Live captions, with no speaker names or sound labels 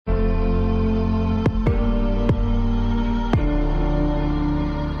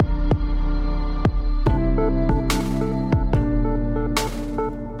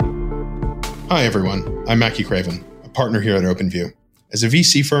Hi, everyone. I'm Mackie Craven, a partner here at OpenView. As a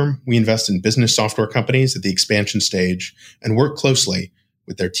VC firm, we invest in business software companies at the expansion stage and work closely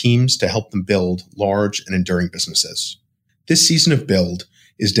with their teams to help them build large and enduring businesses. This season of Build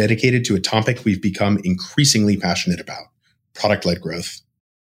is dedicated to a topic we've become increasingly passionate about, product-led growth.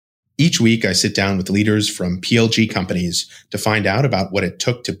 Each week, I sit down with leaders from PLG companies to find out about what it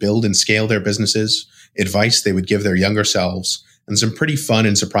took to build and scale their businesses, advice they would give their younger selves, and some pretty fun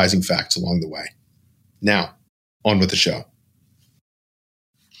and surprising facts along the way. Now, on with the show.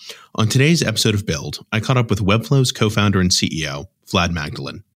 On today's episode of Build, I caught up with Webflow's co-founder and CEO, Vlad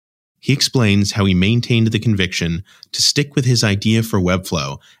Magdalin. He explains how he maintained the conviction to stick with his idea for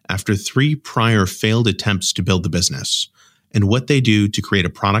Webflow after 3 prior failed attempts to build the business, and what they do to create a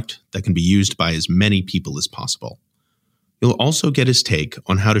product that can be used by as many people as possible. You'll also get his take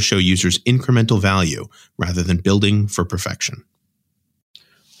on how to show users incremental value rather than building for perfection.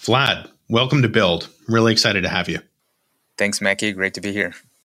 Vlad, welcome to Build. I'm really excited to have you. Thanks, Mackie. Great to be here.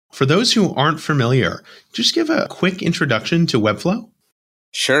 For those who aren't familiar, just give a quick introduction to Webflow.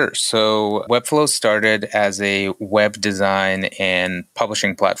 Sure. So Webflow started as a web design and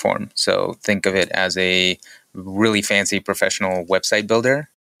publishing platform. So think of it as a really fancy professional website builder.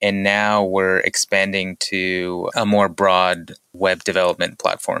 And now we're expanding to a more broad web development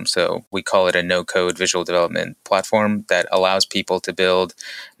platform. So we call it a no-code visual development platform that allows people to build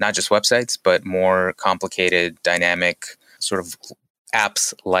not just websites, but more complicated, dynamic sort of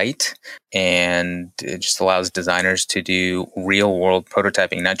apps light. And it just allows designers to do real-world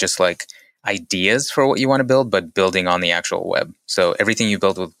prototyping, not just like ideas for what you want to build, but building on the actual web. So everything you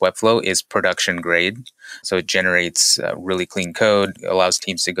build with Webflow is production grade. So it generates really clean code, allows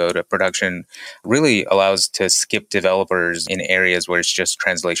teams to go to production, really allows to skip developers in areas where it's just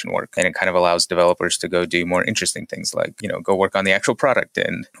translation work. And it kind of allows developers to go do more interesting things like, go work on the actual product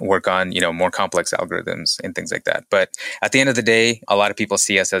and work on, more complex algorithms and things like that. But at the end of the day, a lot of people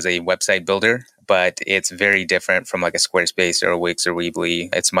see us as a website builder, but it's very different from like a Squarespace or a Wix or Weebly.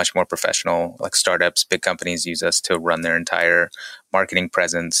 It's much more professional. Like startups, big companies use us to run their entire marketing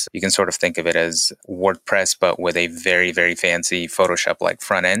presence. You can sort of think of it as WordPress, but with a very, very fancy Photoshop-like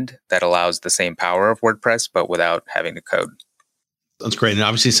front end that allows the same power of WordPress, but without having to code. That's great. And it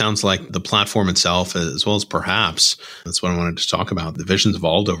obviously sounds like the platform itself, as well as perhaps, that's what I wanted to talk about, the vision's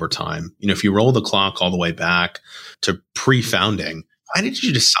evolved over time. If you roll the clock all the way back to pre-founding, why did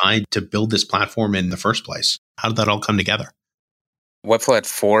you decide to build this platform in the first place? How did that all come together? Webflow had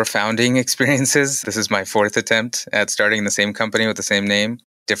 4 founding experiences. This is my 4th attempt at starting the same company with the same name,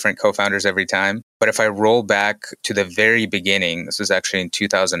 different co-founders every time. But if I roll back to the very beginning, this was actually in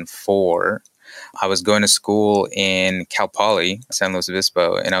 2004, I was going to school in Cal Poly, San Luis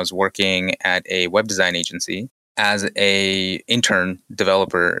Obispo, and I was working at a web design agency. As a intern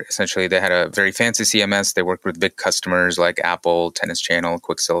developer, essentially, they had a very fancy CMS. They worked with big customers like Apple, Tennis Channel,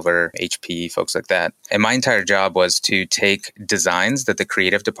 Quicksilver, HP, folks like that. And my entire job was to take designs that the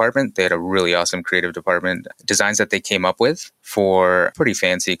creative department, they had a really awesome creative department, designs that they came up with for pretty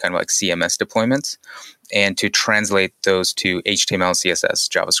fancy kind of like CMS deployments, and to translate those to HTML, CSS,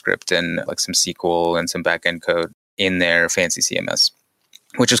 JavaScript, and like some SQL and some backend code in their fancy CMS.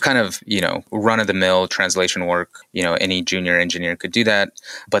 Which is kind of, run-of-the-mill translation work. Any junior engineer could do that.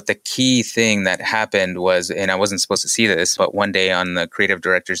 But the key thing that happened was, and I wasn't supposed to see this, but one day on the creative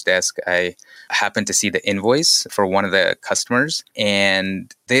director's desk, I happened to see the invoice for one of the customers.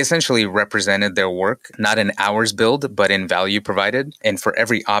 And they essentially represented their work, not in hours billed, but in value provided. And for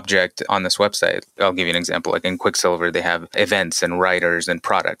every object on this website, I'll give you an example. Like in Quicksilver, they have events and writers and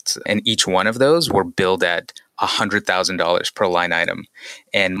products. And each one of those were billed at $100,000 per line item.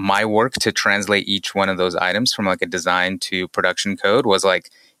 And my work to translate each one of those items from like a design to production code was like,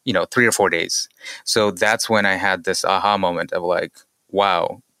 3 or 4 days. So that's when I had this aha moment of like,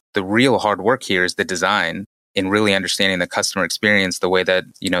 wow, the real hard work here is the design in really understanding the customer experience, the way that,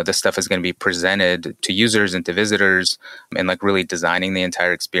 this stuff is going to be presented to users and to visitors, and like really designing the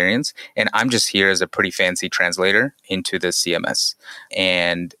entire experience. And I'm just here as a pretty fancy translator into the CMS.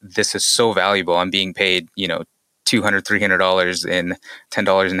 And this is so valuable. I'm being paid, $200, $300 in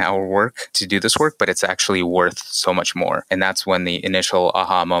 $10 an hour work to do this work, but it's actually worth so much more. And that's when the initial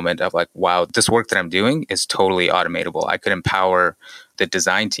aha moment of like, wow, this work that I'm doing is totally automatable. I could empower the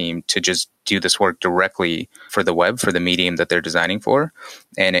design team to just do this work directly for the web, for the medium that they're designing for.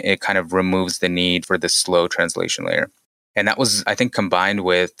 And it kind of removes the need for this slow translation layer. And that was, I think, combined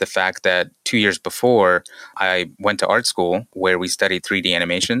with the fact that 2 years before, I went to art school where we studied 3D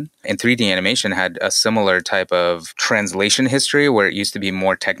animation. And 3D animation had a similar type of translation history where it used to be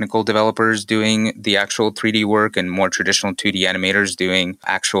more technical developers doing the actual 3D work and more traditional 2D animators doing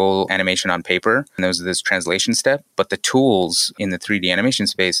actual animation on paper. And there was this translation step. But the tools in the 3D animation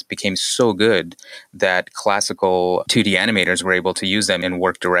space became so good that classical 2D animators were able to use them and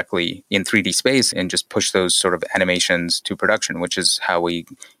work directly in 3D space and just push those sort of animations to production, which is how we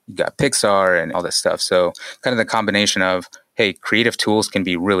got Pixar and all this stuff. So kind of the combination of, hey, creative tools can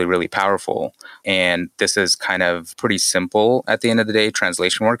be really, really powerful. And this is kind of pretty simple at the end of the day,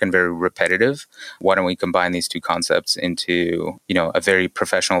 translation work, and very repetitive. Why don't we combine these two concepts into, a very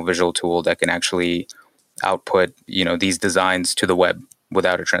professional visual tool that can actually output, these designs to the web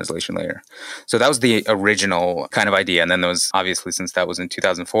without a translation layer. So that was the original kind of idea. And then there was, obviously, since that was in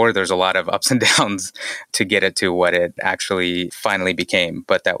 2004, there's a lot of ups and downs to get it to what it actually finally became.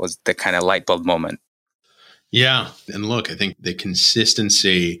 But that was the kind of light bulb moment. Yeah. And look, I think the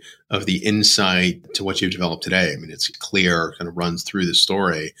consistency of the insight to what you've developed today, I mean, it's clear, kind of runs through the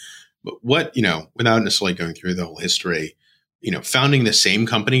story. But what, without necessarily going through the whole history, founding the same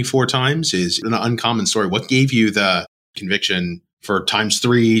company 4 times is an uncommon story. What gave you the conviction for times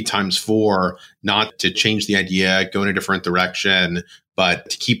 3, times 4, not to change the idea, go in a different direction, but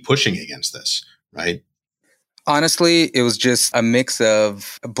to keep pushing against this, right? Honestly, it was just a mix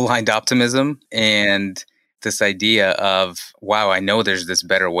of blind optimism and this idea of, wow, I know there's this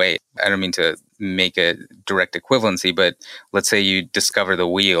better way. I don't mean to make a direct equivalency, but let's say you discover the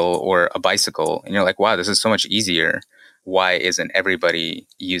wheel or a bicycle and you're like, wow, this is so much easier. Why isn't everybody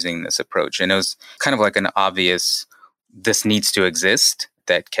using this approach? And it was kind of like an obvious, this needs to exist,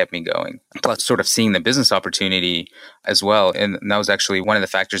 that kept me going. Plus sort of seeing the business opportunity as well. And that was actually one of the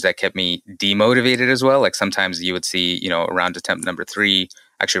factors that kept me demotivated as well. Like sometimes you would see, around attempt number 3,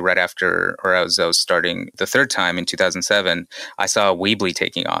 actually right after, or as I was starting the 3rd time in 2007, I saw Weebly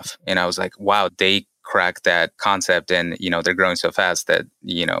taking off. And I was like, wow, they cracked that concept and, they're growing so fast that,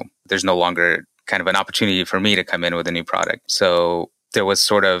 there's no longer kind of an opportunity for me to come in with a new product. So there was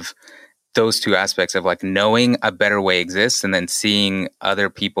sort of those two aspects of like knowing a better way exists and then seeing other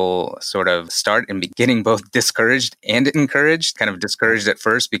people sort of start and getting both discouraged and encouraged, kind of discouraged at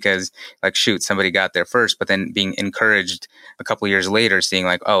first because like, shoot, somebody got there first, but then being encouraged a couple of years later, seeing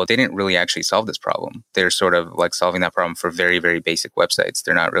like, oh, they didn't really actually solve this problem. They're sort of like solving that problem for very, very basic websites.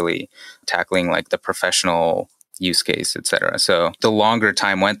 They're not really tackling like the professional use case, et cetera. So the longer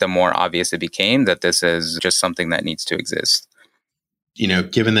time went, the more obvious it became that this is just something that needs to exist.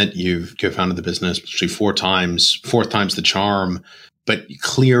 Given that you've co-founded the business actually 4 times, 4th time's the charm, but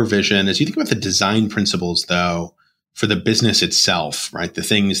clear vision, as you think about the design principles, though, for the business itself, right? The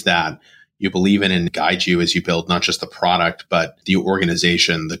things that you believe in and guide you as you build not just the product, but the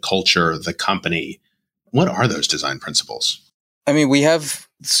organization, the culture, the company. What are those design principles? I mean, we have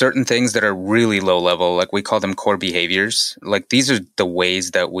certain things that are really low level, like we call them core behaviors. Like these are the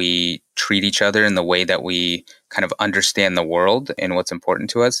ways that we treat each other and the way that we kind of understand the world and what's important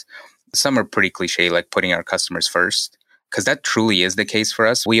to us. Some are pretty cliche, like putting our customers first, because that truly is the case for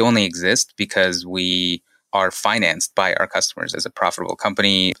us. We only exist because we are financed by our customers as a profitable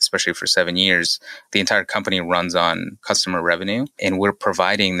company, especially for 7 years. The entire company runs on customer revenue, and we're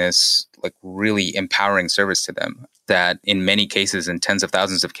providing this like really empowering service to them that in many cases, in tens of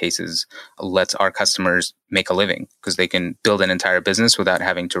thousands of cases, lets our customers make a living because they can build an entire business without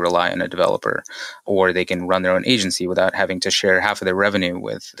having to rely on a developer, or they can run their own agency without having to share half of their revenue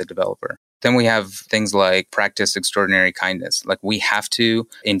with the developer. Then we have things like practice extraordinary kindness. Like we have to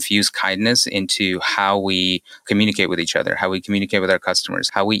infuse kindness into how we communicate with each other, how we communicate with our customers,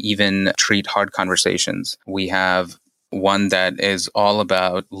 how we even treat hard conversations. We have one that is all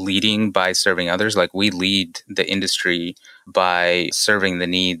about leading by serving others. Like we lead the industry by serving the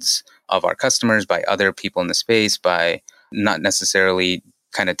needs of our customers, by other people in the space, by not necessarily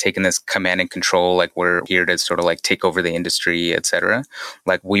kind of taking this command and control, like we're here to sort of like take over the industry, et cetera.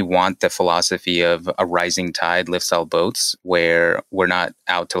 Like we want the philosophy of a rising tide lifts all boats, where we're not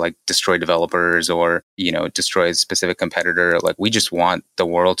out to like destroy developers or, destroy a specific competitor. Like we just want the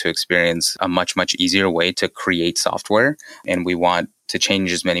world to experience a much, much easier way to create software. And we want to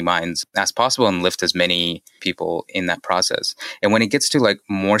change as many minds as possible and lift as many people in that process. And when it gets to like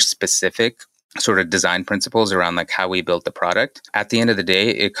more specific sort of design principles around like how we built the product, at the end of the day,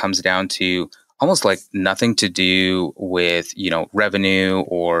 it comes down to almost like nothing to do with, revenue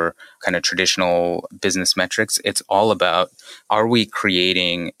or kind of traditional business metrics. It's all about, are we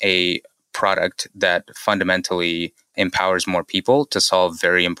creating a product that fundamentally empowers more people to solve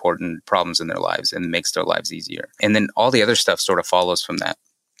very important problems in their lives and makes their lives easier? And then all the other stuff sort of follows from that.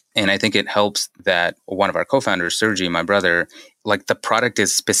 And I think it helps that one of our co-founders, Sergi, my brother, like the product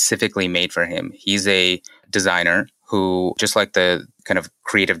is specifically made for him. He's a designer who, just like the kind of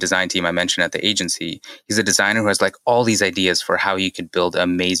creative design team I mentioned at the agency, he's a designer who has like all these ideas for how you could build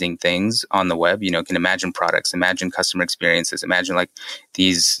amazing things on the web. You know, can imagine products, imagine customer experiences, imagine like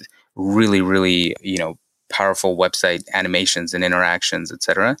these really, really, powerful website animations and interactions, et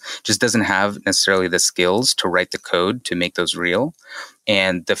cetera. Just doesn't have necessarily the skills to write the code to make those real.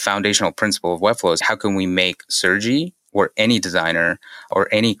 And the foundational principle of Webflow is how can we make Sergi or any designer or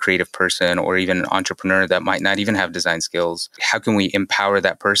any creative person or even an entrepreneur that might not even have design skills, how can we empower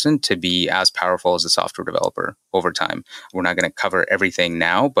that person to be as powerful as a software developer over time? We're not going to cover everything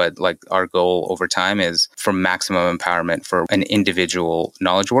now, but like our goal over time is for maximum empowerment for an individual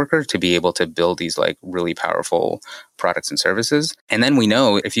knowledge worker to be able to build these like really powerful products and services. And then we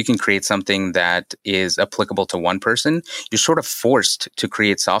know if you can create something that is applicable to one person, you're sort of forced to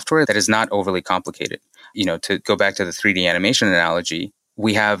create software that is not overly complicated. To go back to the 3D animation analogy,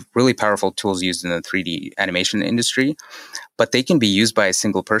 we have really powerful tools used in the 3D animation industry, but they can be used by a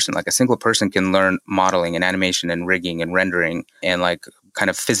single person. Like a single person can learn modeling and animation and rigging and rendering and like kind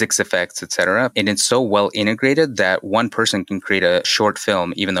of physics effects, et cetera. And it's so well integrated that one person can create a short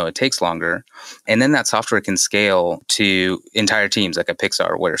film, even though it takes longer. And then that software can scale to entire teams like a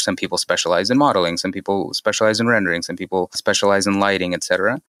Pixar, where some people specialize in modeling, some people specialize in rendering, some people specialize in lighting, et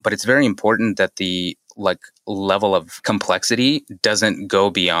cetera. But it's very important that the level of complexity doesn't go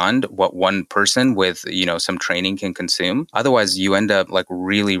beyond what one person with, some training can consume. Otherwise, you end up like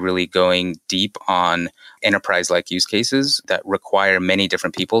really, really going deep on enterprise-like use cases that require many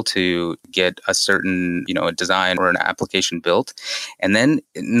different people to get a certain, a design or an application built. And then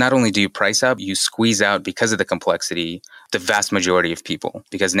not only do you price out, you squeeze out, because of the complexity, the vast majority of people,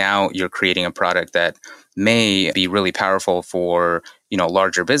 because now you're creating a product that may be really powerful for,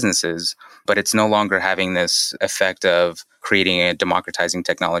 larger businesses, but it's no longer having this effect of creating a democratizing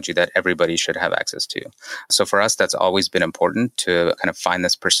technology that everybody should have access to. So for us, that's always been important to kind of find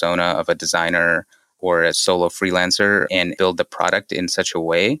this persona of a designer or a solo freelancer and build the product in such a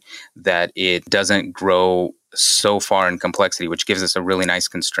way that it doesn't grow so far in complexity, which gives us a really nice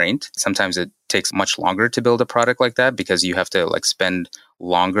constraint. Sometimes it takes much longer to build a product like that because you have to spend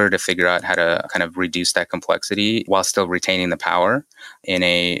longer to figure out how to kind of reduce that complexity while still retaining the power in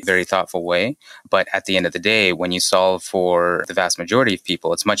a very thoughtful way. But at the end of the day, when you solve for the vast majority of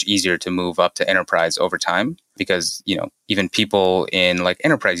people, it's much easier to move up to enterprise over time because, even people in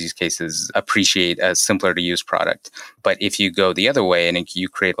enterprise use cases appreciate a simpler to use product. But if you go the other way and you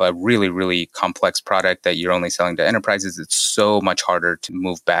create a really, really complex product that you're only selling to enterprises, it's so much harder to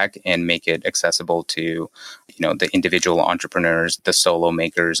move back and make it accessible to, the individual entrepreneurs, the solo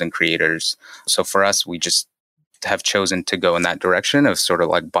makers and creators. So for us, we just have chosen to go in that direction of sort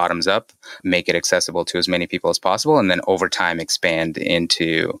of bottoms up, make it accessible to as many people as possible, and then over time expand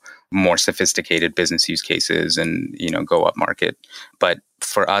into more sophisticated business use cases and, go up market. But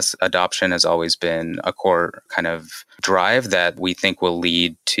for us, adoption has always been a core kind of drive that we think will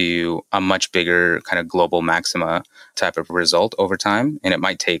lead to a much bigger kind of global maxima type of result over time. And it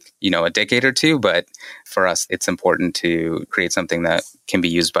might take, a decade or two, but for us, it's important to create something that can be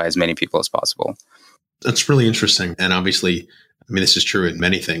used by as many people as possible. That's really interesting. And obviously, this is true in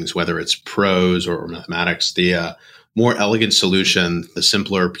many things, whether it's prose or mathematics. The more elegant solution, the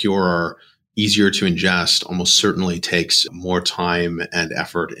simpler, purer, easier to ingest, almost certainly takes more time and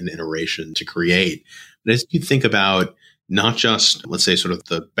effort and iteration to create. But as you think about not just, let's say, sort of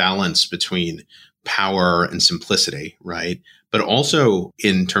the balance between power and simplicity, right? But also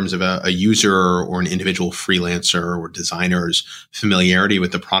in terms of a user or an individual freelancer or designer's familiarity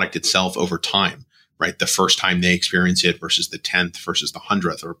with the product itself over time. Right, the first time they experience it versus the 10th versus the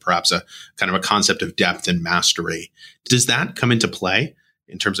 100th, or perhaps a kind of a concept of depth and mastery. Does that come into play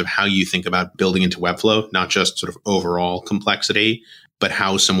in terms of how you think about building into Webflow, not just sort of overall complexity, but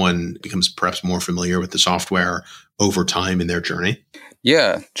how someone becomes perhaps more familiar with the software over time in their journey?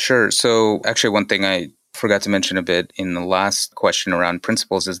 Yeah, sure. So actually, one thing I forgot to mention a bit in the last question around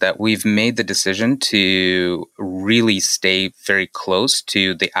principles is that we've made the decision to really stay very close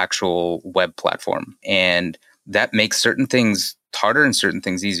to the actual web platform. And that makes certain things harder and certain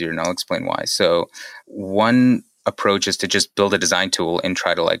things easier. And I'll explain why. So one approach is to just build a design tool and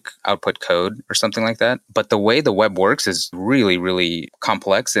try to output code or something like that. But the way the web works is really, really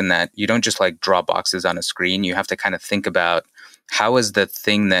complex in that you don't just draw boxes on a screen. You have to kind of think about how is the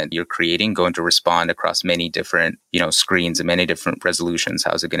thing that you're creating going to respond across many different, screens and many different resolutions?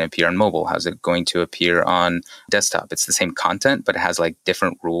 How is it going to appear on mobile? How's it going to appear on desktop? It's the same content, but it has like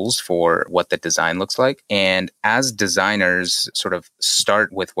different rules for what the design looks like. And as designers sort of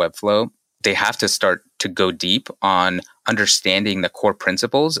start with Webflow, they have to start to go deep on understanding the core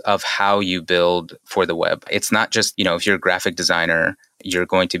principles of how you build for the web. It's not just, if you're a graphic designer, you're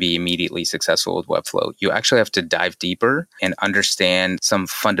going to be immediately successful with Webflow. You actually have to dive deeper and understand some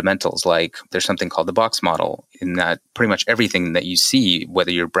fundamentals. Like there's something called the box model, in that pretty much everything that you see,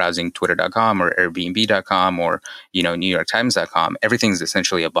 whether you're browsing twitter.com or airbnb.com or, newyorktimes.com, everything's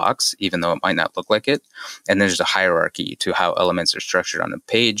essentially a box, even though it might not look like it. And there's a hierarchy to how elements are structured on a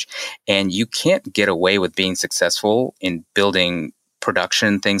page. And you can't get away with being successful in building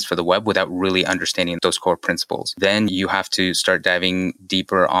production things for the web without really understanding those core principles. Then you have to start diving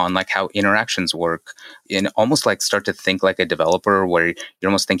deeper on like how interactions work, and almost like start to think like a developer, where you're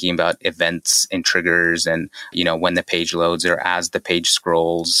almost thinking about events and triggers and, when the page loads or as the page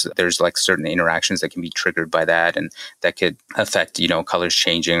scrolls, there's like certain interactions that can be triggered by that. And that could affect, colors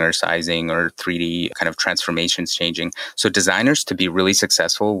changing or sizing or 3D kind of transformations changing. So designers, to be really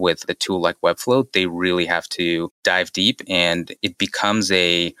successful with a tool like Webflow, they really have to dive deep, and it becomes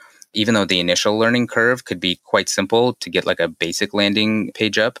even though the initial learning curve could be quite simple to get like a basic landing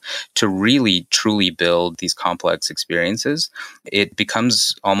page up, to really truly build these complex experiences, it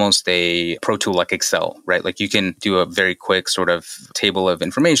becomes almost a pro tool like Excel, right? Like you can do a very quick sort of table of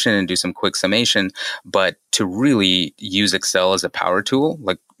information and do some quick summation, but to really use Excel as a power tool,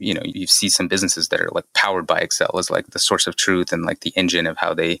 like, you see some businesses that are like powered by Excel as like the source of truth and like the engine of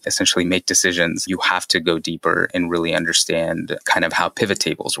how they essentially make decisions. You have to go deeper and really understand kind of how pivot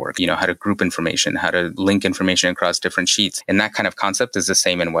tables work, how to group information, how to link information across different sheets. And that kind of concept is the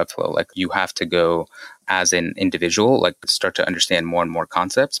same in Webflow. Like you have to go as an individual, like start to understand more and more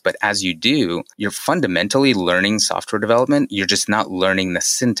concepts. But as you do, you're fundamentally learning software development. You're just not learning the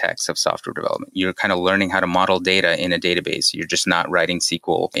syntax of software development. You're kind of learning how to model data in a database. You're just not writing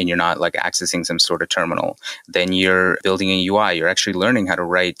SQL, and you're not like accessing some sort of terminal. Then you're building a UI. You're actually learning how to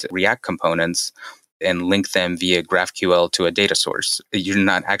write React components and link them via GraphQL to a data source. You're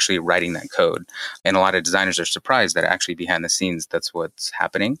not actually writing that code. And a lot of designers are surprised that actually behind the scenes, that's what's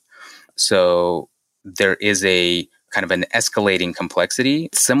happening. So there is a kind of an escalating complexity,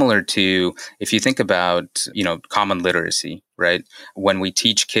 similar to if you think about, common literacy, right? When we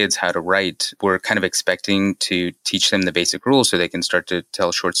teach kids how to write, we're kind of expecting to teach them the basic rules so they can start to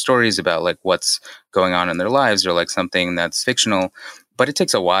tell short stories about like what's going on in their lives or like something that's fictional. But it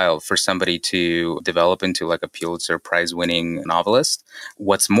takes a while for somebody to develop into like a Pulitzer Prize winning novelist.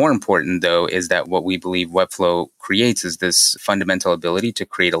 What's more important, though, is that what we believe Webflow creates is this fundamental ability to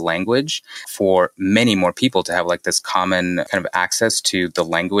create a language for many more people to have like this common kind of access to the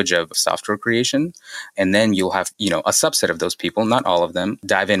language of software creation. And then you'll have, a subset of those people, not all of them,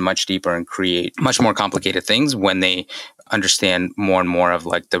 dive in much deeper and create much more complicated things when they understand more and more of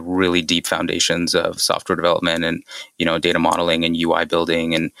like the really deep foundations of software development and, data modeling and UI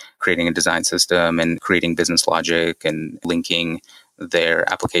building and creating a design system and creating business logic and linking their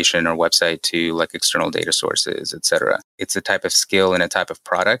application or website to like external data sources, et cetera. It's a type of skill and a type of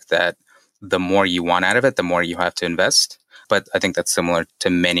product that the more you want out of it, the more you have to invest. But I think that's similar to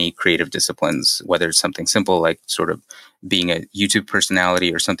many creative disciplines, whether it's something simple like sort of being a YouTube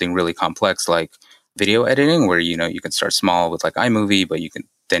personality or something really complex like video editing, where, you can start small with like iMovie, but you can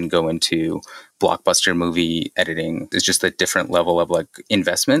then go into blockbuster movie editing. It's just a different level of like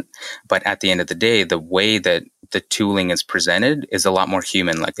investment. But at the end of the day, the way that the tooling is presented is a lot more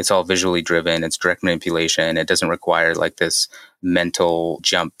human. Like it's all visually driven. It's direct manipulation. It doesn't require like this mental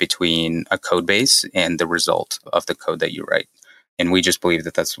jump between a code base and the result of the code that you write. And we just believe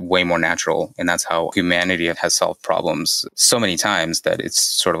that that's way more natural. And that's how humanity has solved problems so many times that it's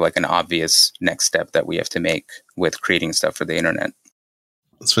sort of like an obvious next step that we have to make with creating stuff for the internet.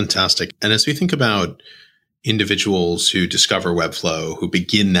 That's fantastic. And as we think about individuals who discover Webflow, who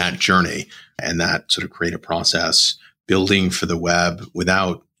begin that journey and that sort of creative process, building for the web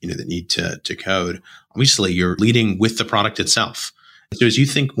without, the need to code, obviously you're leading with the product itself. So as you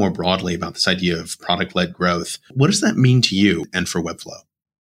think more broadly about this idea of product-led growth, what does that mean to you and for Webflow?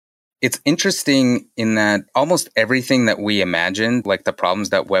 It's interesting in that almost everything that we imagined, like the problems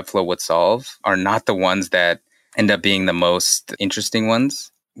that Webflow would solve, are not the ones that end up being the most interesting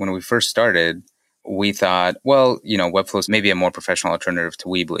ones. When we first started, we thought, Webflow is maybe a more professional alternative to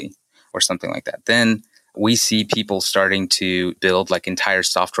Weebly or something like that. Then we see people starting to build like entire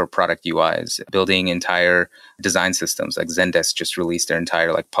software product UIs, building entire design systems. Like Zendesk just released their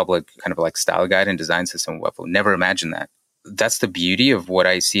entire like public kind of like style guide and design system. Webflow never imagined that. that's the beauty of what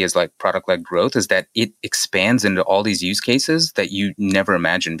I see as like product-led growth, is that it expands into all these use cases that you never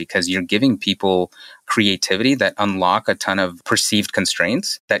imagined, because you're giving people creativity that unlock a ton of perceived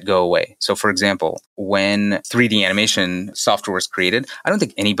constraints that go away. So for example, when 3D animation software was created, I don't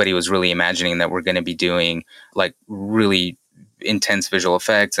think anybody was really imagining that we're going to be doing like really intense visual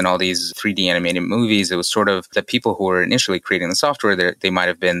effects and all these 3D animated movies. It was sort of the people who were initially creating the software, they might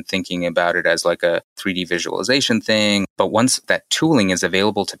have been thinking about it as like a 3D visualization thing. But once that tooling is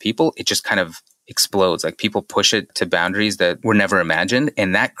available to people, it just kind of explodes. Like people push it to boundaries that were never imagined.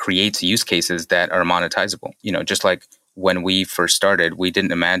 And that creates use cases that are monetizable. Just like when we first started, we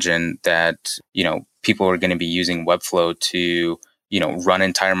didn't imagine that, people were going to be using Webflow to, run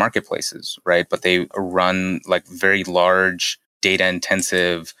entire marketplaces, right? But they run like very large data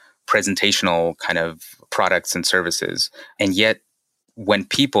intensive presentational kind of products and services. And yet when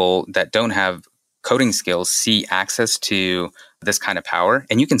people that don't have coding skills see access to this kind of power,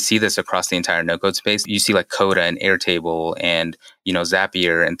 and you can see this across the entire no-code space, you see like Coda and Airtable and,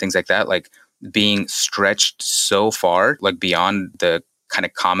 Zapier and things like that, like being stretched so far, like beyond the kind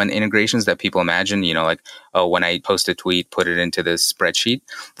of common integrations that people imagine, like, oh, when I post a tweet, put it into this spreadsheet.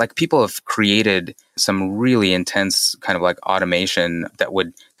 Like people have created some really intense kind of like automation that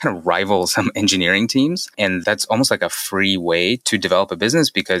would kind of rival some engineering teams. And that's almost like a free way to develop a business,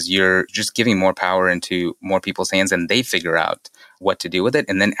 because you're just giving more power into more people's hands and they figure out what to do with it.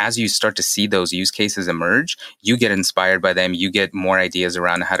 And then as you start to see those use cases emerge, you get inspired by them. You get more ideas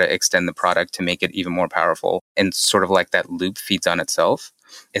around how to extend the product to make it even more powerful. And sort of like that loop feeds on itself,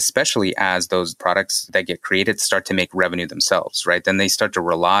 especially as those products that get created start to make revenue themselves, right? Then they start to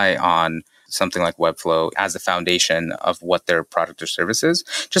rely on something like Webflow as the foundation of what their product or service is.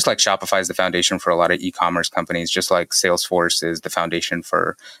 Just like Shopify is the foundation for a lot of e-commerce companies, just like Salesforce is the foundation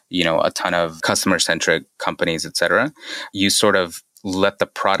for, a ton of customer-centric companies, et cetera. You sort of let the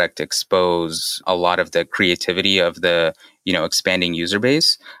product expose a lot of the creativity of the, expanding user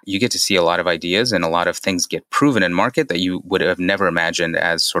base. You get to see a lot of ideas and a lot of things get proven in market that you would have never imagined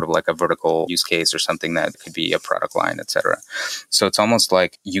as sort of like a vertical use case or something that could be a product line, et cetera. So it's almost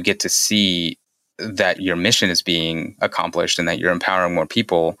like you get to see that your mission is being accomplished and that you're empowering more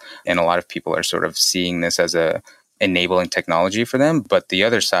people. And a lot of people are sort of seeing this as a enabling technology for them. But the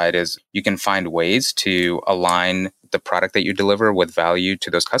other side is you can find ways to align the product that you deliver with value to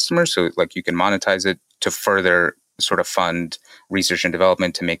those customers. So like you can monetize it to further sort of fund research and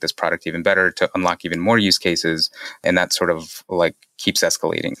development to make this product even better, to unlock even more use cases. And that sort of like keeps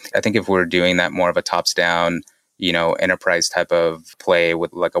escalating. I think if we're doing that more of a tops down, enterprise type of play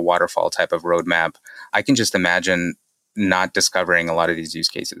with like a waterfall type of roadmap, I can just imagine not discovering a lot of these use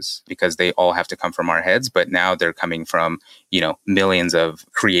cases because they all have to come from our heads. But now they're coming from, millions of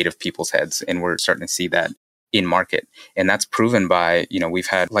creative people's heads. And we're starting to see that in market. And that's proven by, we've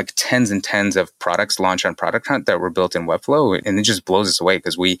had like tens and tens of products launch on Product Hunt that were built in Webflow. And it just blows us away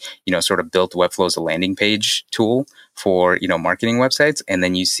because we, sort of built Webflow as a landing page tool for, marketing websites. And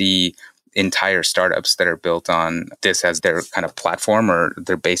then you see entire startups that are built on this as their kind of platform or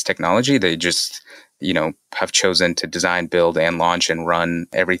their base technology. They just, have chosen to design, build, and launch and run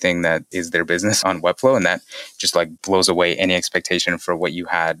everything that is their business on Webflow. And that just like blows away any expectation for what you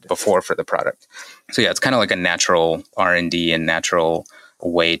had before for the product. So yeah, it's kind of like a natural R&D and natural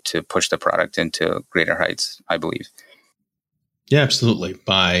way to push the product into greater heights, I believe. Yeah, absolutely.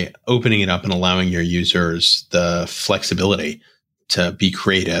 By opening it up and allowing your users the flexibility to be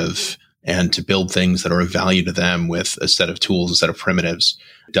creative and to build things that are of value to them with a set of tools, a set of primitives,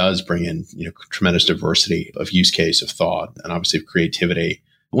 does bring in tremendous diversity of use case, of thought, and obviously of creativity.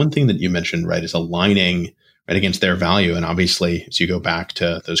 One thing that you mentioned, right, is aligning right against their value. And obviously, as you go back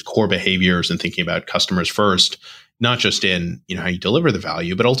to those core behaviors and thinking about customers first, not just in how you deliver the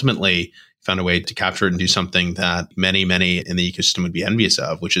value, but ultimately found a way to capture it and do something that many in the ecosystem would be envious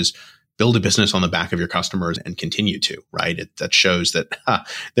of, which is build a business on the back of your customers and continue to, right? That shows that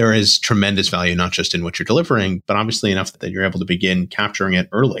there is tremendous value, not just in what you're delivering, but obviously enough that you're able to begin capturing it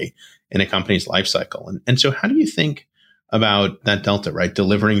early in a company's life cycle. And so how do you think about that delta, right?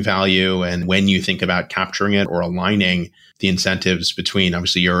 Delivering value and when you think about capturing it or aligning the incentives between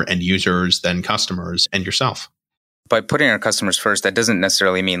obviously your end users, then customers, and yourself? By putting our customers first, that doesn't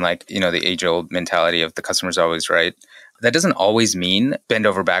necessarily mean like, the age-old mentality of the customer's always right. That doesn't always mean bend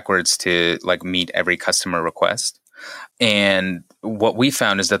over backwards to like meet every customer request. And what we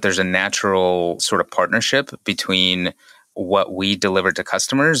found is that there's a natural sort of partnership between what we deliver to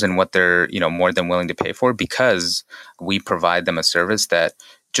customers and what they're, more than willing to pay for, because we provide them a service that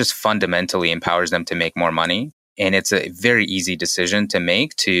just fundamentally empowers them to make more money. And it's a very easy decision to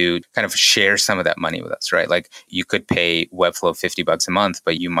make to kind of share some of that money with us, right? Like you could pay Webflow $50 a month,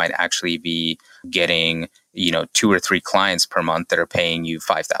 but you might actually be getting 2 or 3 clients per month that are paying you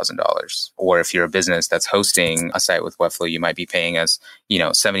 $5,000. Or if you're a business that's hosting a site with Webflow, you might be paying us,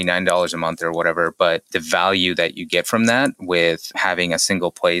 $79 a month or whatever. But the value that you get from that with having a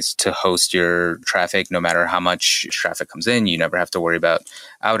single place to host your traffic, no matter how much traffic comes in, you never have to worry about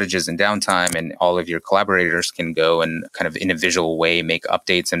outages and downtime, and all of your collaborators can go and kind of in a visual way make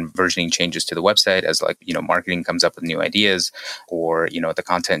updates and versioning changes to the website as marketing comes up with new ideas, or, the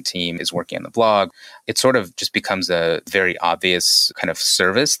content team is working on the blog. It sort of just becomes a very obvious kind of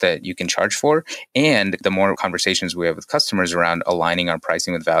service that you can charge for. And the more conversations we have with customers around aligning our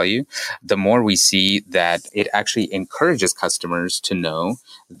pricing with value, the more we see that it actually encourages customers to know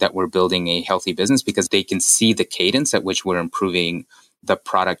that we're building a healthy business, because they can see the cadence at which we're improving the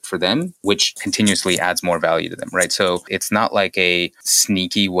product for them, which continuously adds more value to them, right? So it's not like a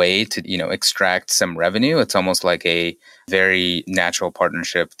sneaky way to, extract some revenue. It's almost like a very natural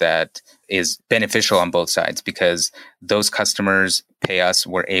partnership that is beneficial on both sides, because those customers pay us,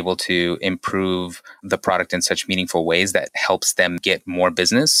 we're able to improve the product in such meaningful ways that helps them get more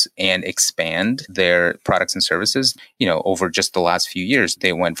business and expand their products and services. Over just the last few years,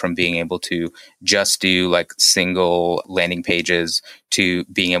 they went from being able to just do like single landing pages to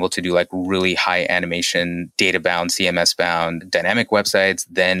being able to do like really high animation, data bound, CMS bound, dynamic websites,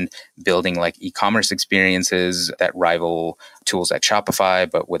 then building like e-commerce experiences that rival tools like Shopify,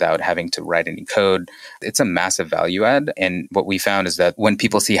 but without having to write any code. It's a massive value add. And what we found is that when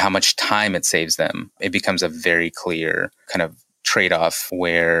people see how much time it saves them, it becomes a very clear kind of trade-off,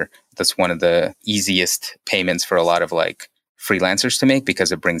 where that's one of the easiest payments for a lot of like freelancers to make,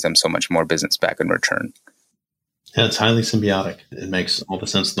 because it brings them so much more business back in return. Yeah, it's highly symbiotic. It makes all the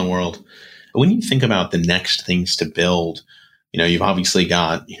sense in the world. When you think about the next things to build, you've obviously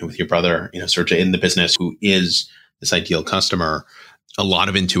got, with your brother, Sergey in the business, who is this ideal customer, a lot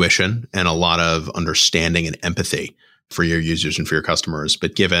of intuition and a lot of understanding and empathy for your users and for your customers.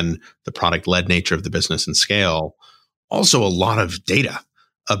 But given the product-led nature of the business and scale, also a lot of data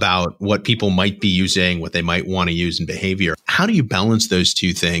about what people might be using, what they might want to use in behavior. How do you balance those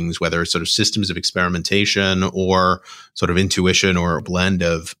two things, whether it's sort of systems of experimentation or sort of intuition or a blend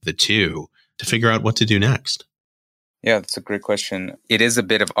of the two, to figure out what to do next? Yeah, that's a great question. It is a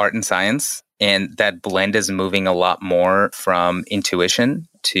bit of art and science, and that blend is moving a lot more from intuition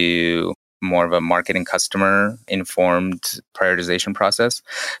to more of a market and customer informed prioritization process.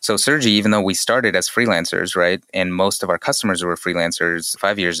 So Sergey, even though we started as freelancers, right, and most of our customers were freelancers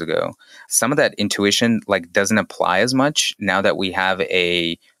 5 years ago, some of that intuition doesn't apply as much now that we have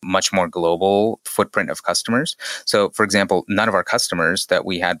a much more global footprint of customers. So for example, none of our customers that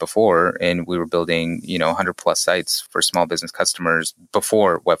we had before, and we were building, 100 plus sites for small business customers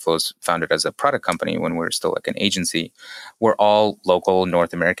before Webflow was founded as a product company, when we were still like an agency, were all local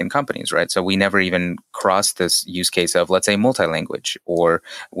North American companies, right? So we never even crossed this use case of, let's say, multi-language, or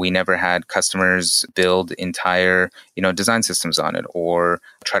we never had customers build entire, design systems on it, or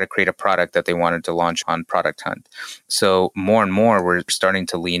try to create a product that they wanted to launch on Product Hunt. So more and more, we're starting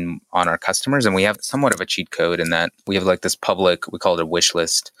to lean on our customers, and we have somewhat of a cheat code in that we have like this public, we call it a wish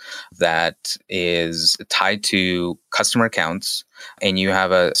list, that is tied to customer accounts, and you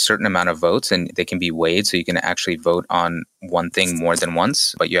have a certain amount of votes, and they can be weighed, so you can actually vote on one thing more than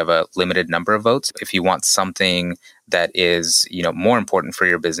once, but you have a limited number of votes. If you want something that is, more important for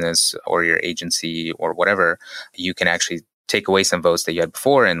your business or your agency or whatever, you can actually take away some votes that you had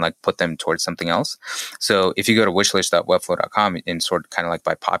before and put them towards something else. So if you go to wishlist.webflow.com and sort of kind of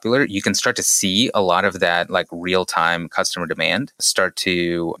by popular, you can start to see a lot of that real-time customer demand start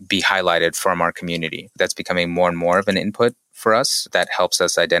to be highlighted from our community. That's becoming more and more of an input for us that helps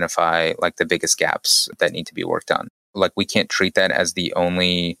us identify the biggest gaps that need to be worked on. We can't treat that as the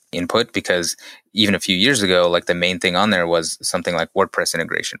only input, because even a few years ago, the main thing on there was something like WordPress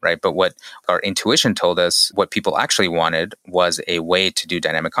integration, right? But what our intuition told us, what people actually wanted was a way to do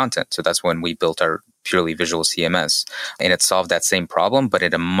dynamic content. So that's when we built our purely visual CMS, and it solved that same problem, but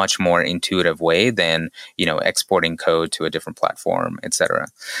in a much more intuitive way than, exporting code to a different platform, etc.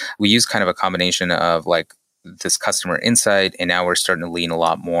 We use kind of a combination of this customer insight, and now we're starting to lean a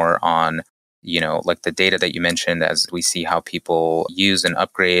lot more on the data that you mentioned, as we see how people use and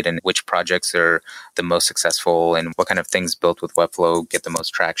upgrade and which projects are the most successful and what kind of things built with Webflow get the most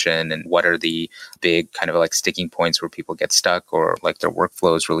traction, and what are the big kind of sticking points where people get stuck or their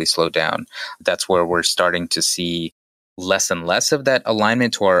workflows really slow down. That's where we're starting to see less and less of that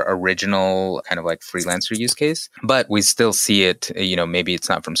alignment to our original kind of like freelancer use case. But we still see it, maybe it's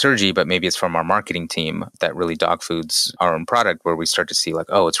not from Sergi, but maybe it's from our marketing team that really dog foods our own product, where we start to see like,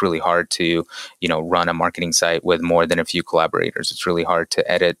 oh, it's really hard to, run a marketing site with more than a few collaborators. It's really hard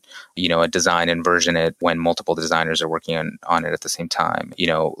to edit, a design and version it when multiple designers are working on it at the same time.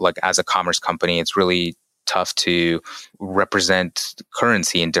 Like as a commerce company, it's really tough to represent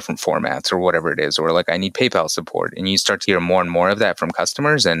currency in different formats or whatever it is, or like I need PayPal support. And you start to hear more and more of that from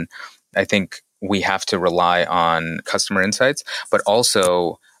customers. And I think we have to rely on customer insights, but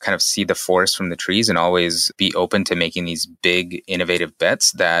also kind of see the forest from the trees and always be open to making these big innovative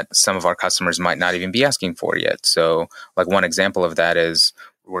bets that some of our customers might not even be asking for yet. So like one example of that is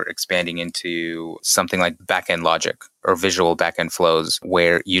we're expanding into something like backend logic or visual backend flows,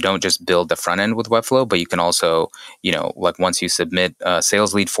 where you don't just build the front end with Webflow, but you can also, like once you submit a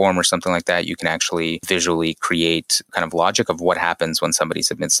sales lead form or something like that, you can actually visually create kind of logic of what happens when somebody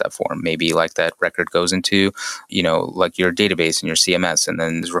submits that form. Maybe like that record goes into, like your database and your CMS and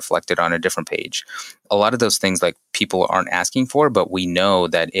then is reflected on a different page. A lot of those things like people aren't asking for, but we know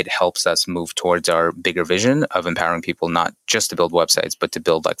that it helps us move towards our bigger vision of empowering people not just to build websites, but to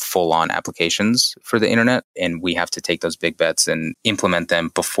build like full-on applications for the internet. And we have to take those big bets and implement them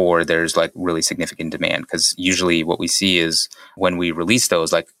before there's like really significant demand. Because usually what we see is when we release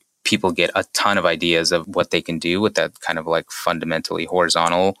those, like people get a ton of ideas of what they can do with that kind of like fundamentally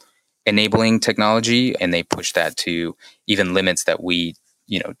horizontal enabling technology. And they push that to even limits that we,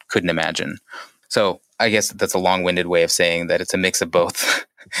 couldn't imagine. So I guess that's a long-winded way of saying that it's a mix of both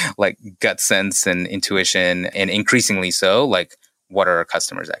like gut sense and intuition, and increasingly so, like what are our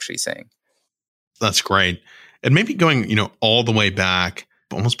customers actually saying? That's great. And maybe going, all the way back,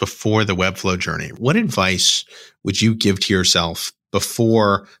 almost before the Webflow journey, what advice would you give to yourself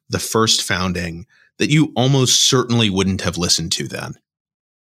before the first founding that you almost certainly wouldn't have listened to then?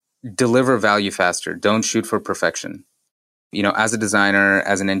 Deliver value faster. Don't shoot for perfection. As a designer,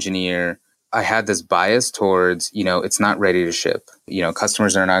 as an engineer, I had this bias towards, it's not ready to ship.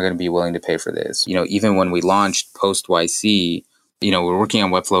 Customers are not going to be willing to pay for this. Even when we launched post YC, we're working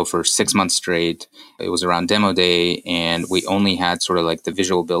on Webflow for 6 months straight. It was around demo day, and we only had sort of like the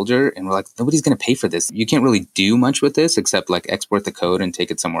visual builder. And we're like, nobody's going to pay for this. You can't really do much with this except like export the code and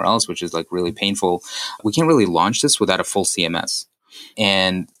take it somewhere else, which is like really painful. We can't really launch this without a full CMS.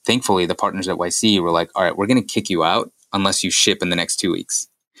 And thankfully, the partners at YC were like, all right, we're going to kick you out unless you ship in the next 2 weeks.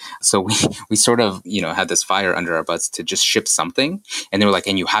 So we sort of, had this fire under our butts to just ship something. And they were like,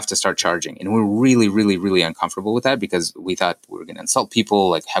 and you have to start charging. And we're really, really, really uncomfortable with that because we thought we were going to insult people.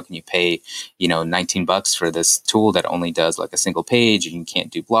 Like, how can you pay, $19 for this tool that only does like a single page and you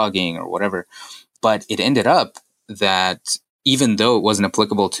can't do blogging or whatever. But it ended up that even though it wasn't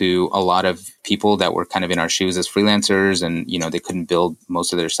applicable to a lot of people that were kind of in our shoes as freelancers and, they couldn't build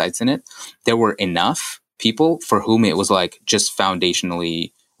most of their sites in it, there were enough people for whom it was like just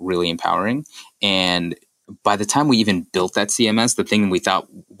foundationally really empowering. And by the time we even built that CMS, the thing we thought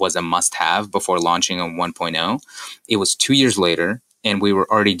was a must-have before launching on 1.0, it was 2 years later, and we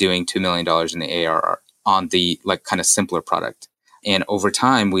were already doing $2 million in the ARR on the like kind of simpler product. And over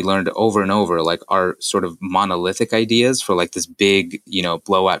time, we learned over and over, like our sort of monolithic ideas for like this big,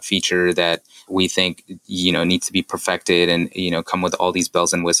 blowout feature that we think, needs to be perfected and, come with all these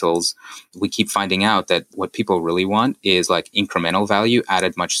bells and whistles. We keep finding out that what people really want is like incremental value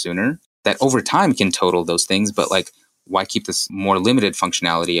added much sooner that over time can total those things. But like, why keep this more limited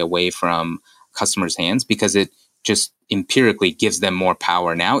functionality away from customers' hands? Because it just empirically gives them more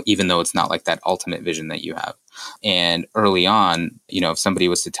power now, even though it's not like that ultimate vision that you have. And early on, if somebody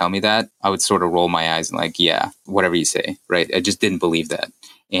was to tell me that, I would sort of roll my eyes and like, yeah, whatever you say, right? I just didn't believe that.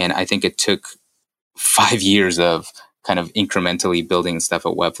 And I think it took 5 years of kind of incrementally building stuff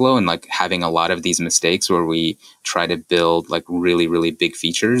at Webflow and like having a lot of these mistakes where we try to build like really, really big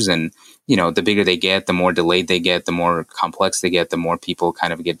features. And, the bigger they get, the more delayed they get, the more complex they get, the more people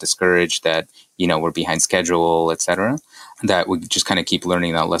kind of get discouraged that, we're behind schedule, et cetera. That we just kind of keep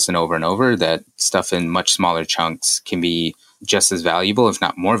learning that lesson over and over, that stuff in much smaller chunks can be just as valuable, if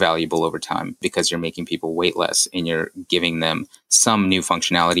not more valuable over time, because you're making people wait less and you're giving them some new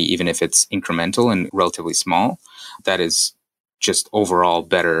functionality, even if it's incremental and relatively small. That is just overall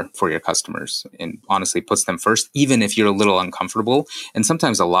better for your customers and honestly puts them first, even if you're a little uncomfortable and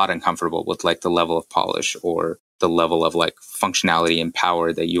sometimes a lot uncomfortable with like the level of polish or the level of like functionality and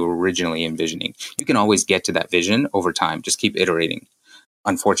power that you were originally envisioning. You can always get to that vision over time. Just keep iterating.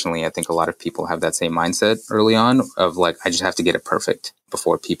 Unfortunately, I think a lot of people have that same mindset early on of like, I just have to get it perfect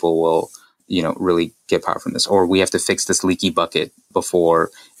before people will, really get power from this, or we have to fix this leaky bucket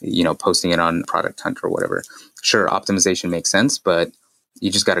before, posting it on Product Hunt or whatever. Sure, optimization makes sense, but you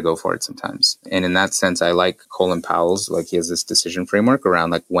just got to go for it sometimes. And in that sense, I like Colin Powell's, like he has this decision framework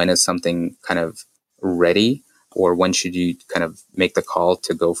around like when is something kind of ready, or when should you kind of make the call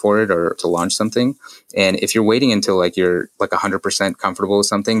to go for it or to launch something. And if you're waiting until like you're like 100% comfortable with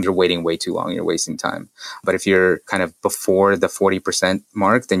something, you're waiting way too long. You're wasting time. But if you're kind of before the 40%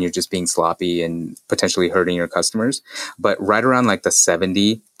 mark, then you're just being sloppy and potentially hurting your customers. But right around like the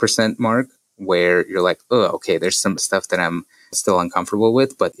 70% mark, where you're like, oh, okay, there's some stuff that I'm still uncomfortable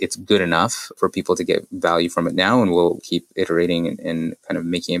with, but it's good enough for people to get value from it now, and we'll keep iterating and kind of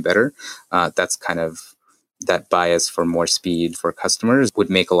making it better. That's kind of that bias for more speed for customers would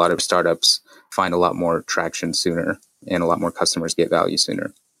make a lot of startups find a lot more traction sooner and a lot more customers get value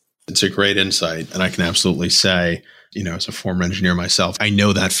sooner. It's a great insight. And I can absolutely say, as a former engineer myself, I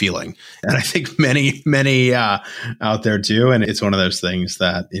know that feeling. And I think many out there do. And it's one of those things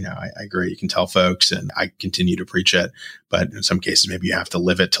that, I agree. You can tell folks, and I continue to preach it. But in some cases, maybe you have to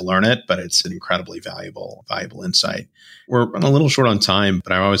live it to learn it. But it's an incredibly valuable insight. We're a little short on time,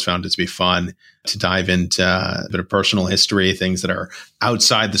 but I've always found it to be fun to dive into a bit of personal history, things that are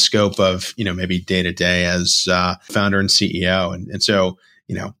outside the scope of, maybe day to day as founder and CEO. And so,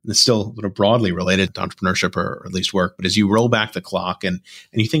 it's still sort of broadly related to entrepreneurship or at least work. But as you roll back the clock and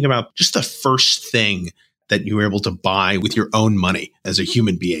you think about just the first thing that you were able to buy with your own money as a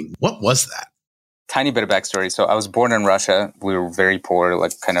human being, what was that? Tiny bit of backstory. So I was born in Russia. We were very poor,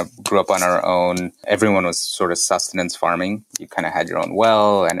 like kind of grew up on our own. Everyone was sort of sustenance farming. You kind of had your own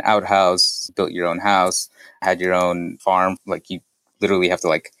well, an outhouse, built your own house, had your own farm. Like you literally have to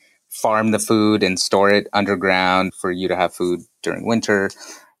like farm the food and store it underground for you to have food during winter.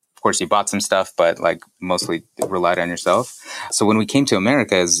 Of course, you bought some stuff, but like mostly relied on yourself. So when we came to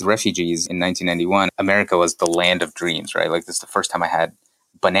America as refugees in 1991, America was the land of dreams, right? Like this is the first time I had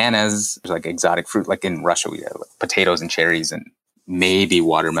bananas, like exotic fruit. Like in Russia, we had like potatoes and cherries and maybe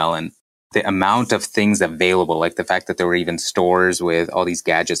watermelon. The amount of things available, like the fact that there were even stores with all these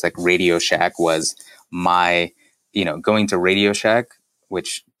gadgets, like Radio Shack was my, going to Radio Shack,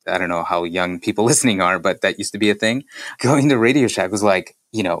 which I don't know how young people listening are, but that used to be a thing. Going to Radio Shack was like,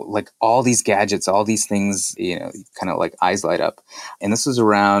 like all these gadgets, all these things, kind of like eyes light up. And this was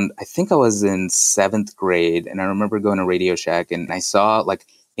around, I think I was in 7th grade. And I remember going to Radio Shack and I saw like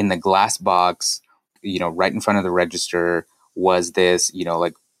in the glass box, right in front of the register was this,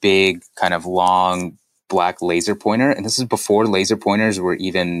 like big kind of long black laser pointer. And this is before laser pointers were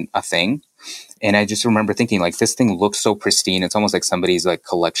even a thing. And I just remember thinking like, this thing looks so pristine. It's almost like somebody's like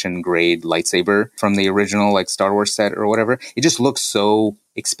collection grade lightsaber from the original like Star Wars set or whatever. It just looks so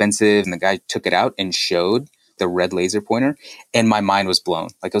expensive. And the guy took it out and showed the red laser pointer. And my mind was blown.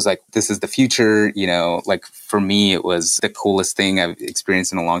 Like, I was like, this is the future, like for me, it was the coolest thing I've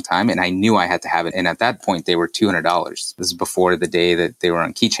experienced in a long time. And I knew I had to have it. And at that point, they were $200. This is before the day that they were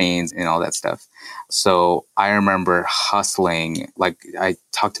on keychains and all that stuff. So I remember hustling. Like I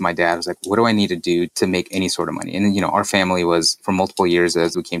talked to my dad. I was like, what do I need to do to make any sort of money? And, our family was for multiple years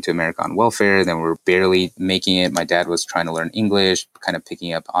as we came to America on welfare. Then we were barely making it. My dad was trying to learn English, kind of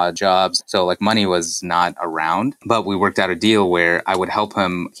picking up odd jobs. So like money was not around, but we worked out a deal where I would help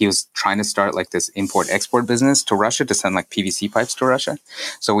him. He was trying to start like this import-export business to Russia to send like PVC pipes to Russia.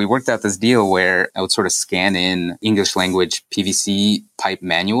 So we worked out this deal where I would sort of scan in English language PVC pipe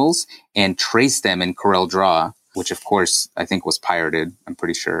manuals and trace them in Corel Draw, which of course I think was pirated, I'm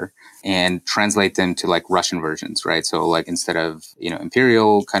pretty sure, and translate them to like Russian versions, right? So like instead of,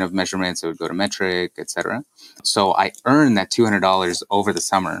 imperial kind of measurements, it would go to metric, etc. So I earned that $200 over the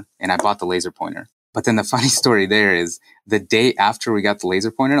summer and I bought the laser pointer. But then the funny story there is the day after we got the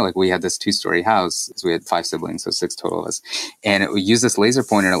laser pointer, like we had this 2-story house. So we had 5 siblings, so 6 total of us. And we used this laser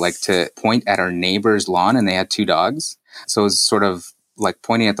pointer like to point at our neighbor's lawn, and they had 2 dogs. So it was sort of like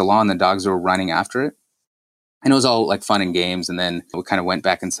pointing at the lawn, the dogs were running after it. And it was all like fun and games. And then we kind of went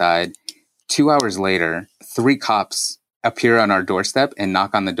back inside. 2 hours later, 3 cops appear on our doorstep and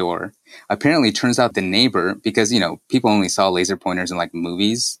knock on the door. Apparently, it turns out the neighbor, because, people only saw laser pointers in like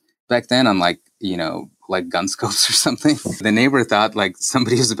movies back then on like, like gun scopes or something. The neighbor thought like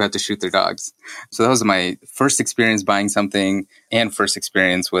somebody was about to shoot their dogs. So that was my first experience buying something and first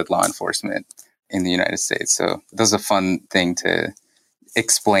experience with law enforcement in the United States. So that was a fun thing to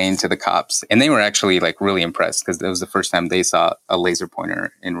explain to the cops. And they were actually like really impressed because it was the first time they saw a laser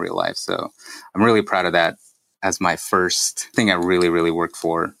pointer in real life. So I'm really proud of that as my first thing I really, really worked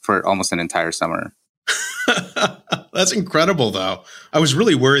for almost an entire summer. That's incredible, though. I was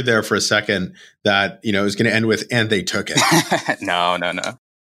really worried there for a second that, it was going to end with, and they took it. No.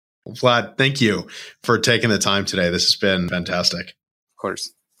 Vlad, thank you for taking the time today. This has been fantastic. Of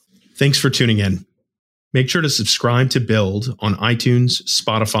course. Thanks for tuning in. Make sure to subscribe to Build on iTunes,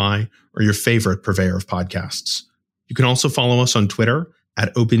 Spotify, or your favorite purveyor of podcasts. You can also follow us on Twitter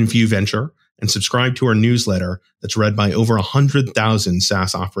at OpenView Venture and subscribe to our newsletter that's read by over 100,000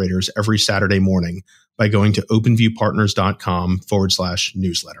 SaaS operators every Saturday morning by going to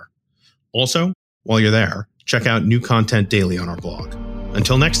openviewpartners.com/newsletter. Also, while you're there, check out new content daily on our blog.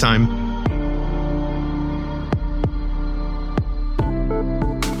 Until next time,